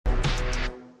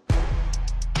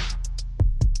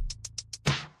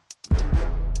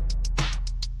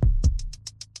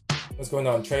What's going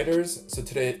on, traders? So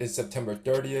today is September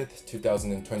 30th,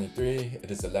 2023.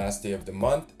 It is the last day of the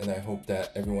month, and I hope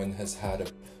that everyone has had a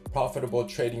profitable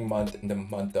trading month in the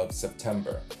month of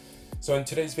September. So in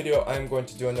today's video, I'm going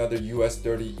to do another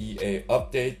US30 EA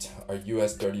update. Our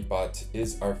US30 bot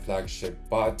is our flagship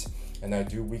bot, and I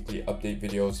do weekly update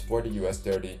videos for the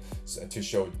US30 to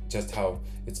show just how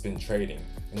it's been trading.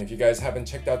 And if you guys haven't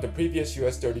checked out the previous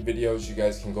US30 videos, you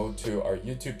guys can go to our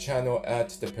YouTube channel at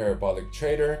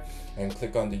TheFundedTrader and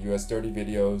click on the US30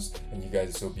 videos, and you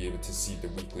guys will be able to see the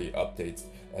weekly updates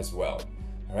as well.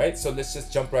 All right, so let's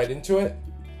just jump right into it.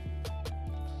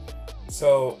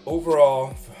 So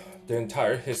overall, the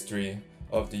entire history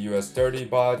of the US30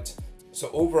 bot. So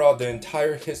overall, the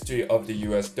entire history of the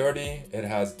US30, it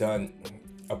has done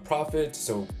a profit.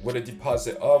 So with a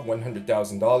deposit of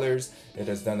 $100,000, it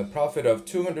has done a profit of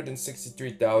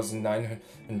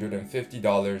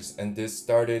 $263,950, and this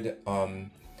started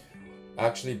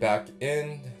actually back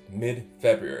in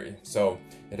mid-February. So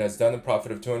it has done a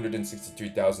profit of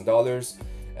 $263,000,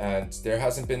 and there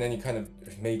hasn't been any kind of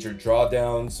major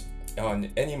drawdowns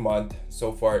on any month.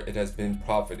 So far it has been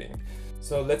profiting.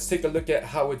 So let's take a look at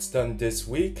how it's done this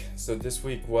week. So this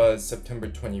week was September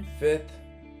 25th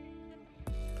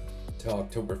to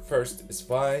October 1st is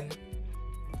fine.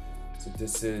 So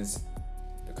this is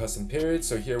the custom period.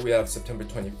 So here we have September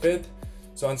 25th.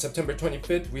 So on September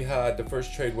 25th, we had the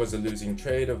first trade was a losing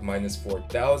trade of minus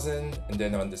 4,000. And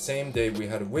then on the same day, we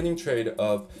had a winning trade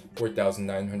of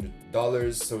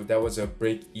 $4,900. So that was a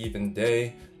break-even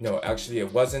day. No, actually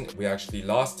it wasn't. We actually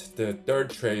lost the third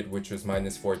trade, which was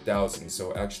minus 4,000.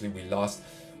 So actually we lost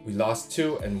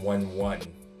 2 and won 1.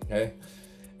 Okay.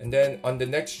 And then on the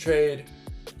next trade,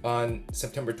 on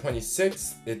September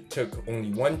 26th, it took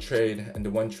only one trade, and the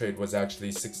one trade was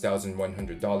actually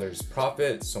 $6,100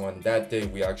 profit. So on that day,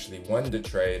 we actually won the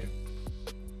trade.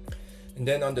 And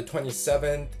then on the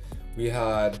 27th, we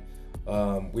had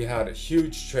a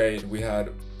huge trade.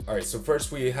 All right, so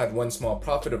first we had one small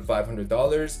profit of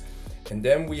 $500, and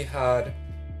then we had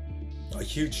a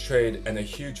huge trade and a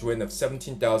huge win of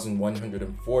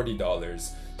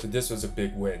 $17,140. So this was a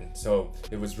big win. So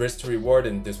it was risk to reward,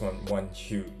 and this one won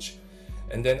huge.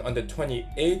 And then on the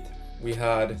 28th, we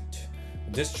had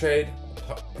this trade,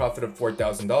 profit of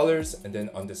 $4,000. And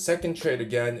then on the second trade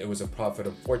again, it was a profit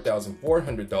of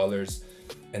 $4,400.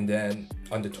 And then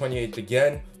on the 28th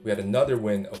again, we had another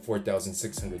win of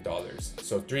 $4,600.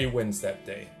 So 3 wins that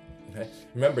day. Okay.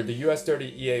 Remember, the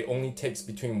US30 EA only takes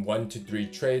between 1 to 3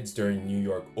 trades during New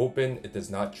York Open. It does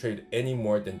not trade any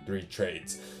more than 3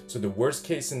 trades. So the worst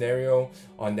case scenario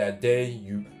on that day,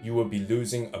 you will be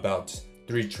losing about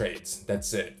 3 trades.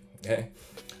 That's it. Okay.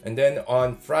 And then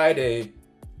on Friday,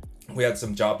 we had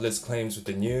some jobless claims with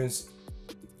the news.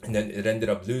 And then it ended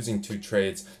up losing 2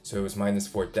 trades. So it was minus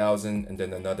 4,000 and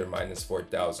then another minus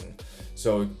 4,000.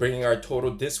 So bringing our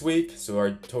total this week. So our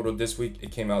total this week,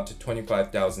 it came out to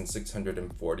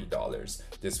 $25,640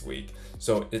 this week.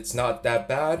 So it's not that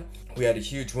bad. We had a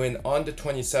huge win on the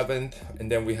 27th,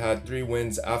 and then we had 3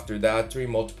 wins after that, 3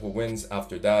 multiple wins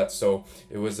after that. So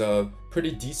it was a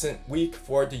pretty decent week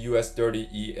for the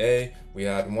US30 EA. We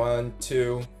had 1,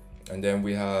 2, and then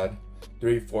we had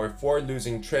 3, 4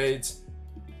 losing trades.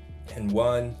 And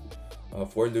 1,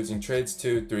 4 losing trades,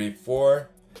 2, 3, 4,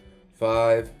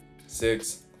 5,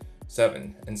 6,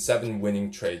 7, and 7 winning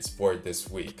trades for this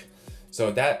week.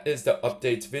 So that is the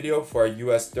update video for our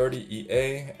US30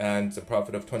 EA and the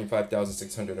profit of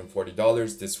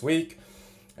 $25,640 this week.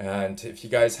 And if you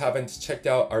guys haven't checked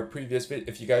out our previous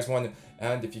if you guys want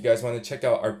to check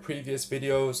out our previous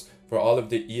videos for all of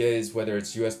the EAs, whether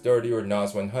it's US30 or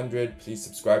NAS 100, please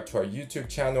subscribe to our YouTube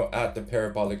channel at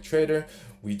TheFundedTrader.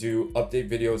 We do update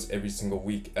videos every single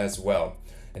week as well.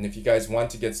 And if you guys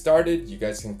want to get started, you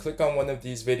guys can click on one of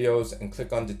these videos and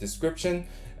click on the description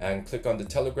and click on the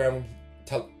Telegram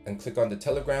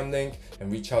link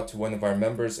and reach out to one of our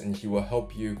members, and he will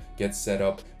help you get set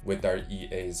up with our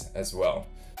EAs as well.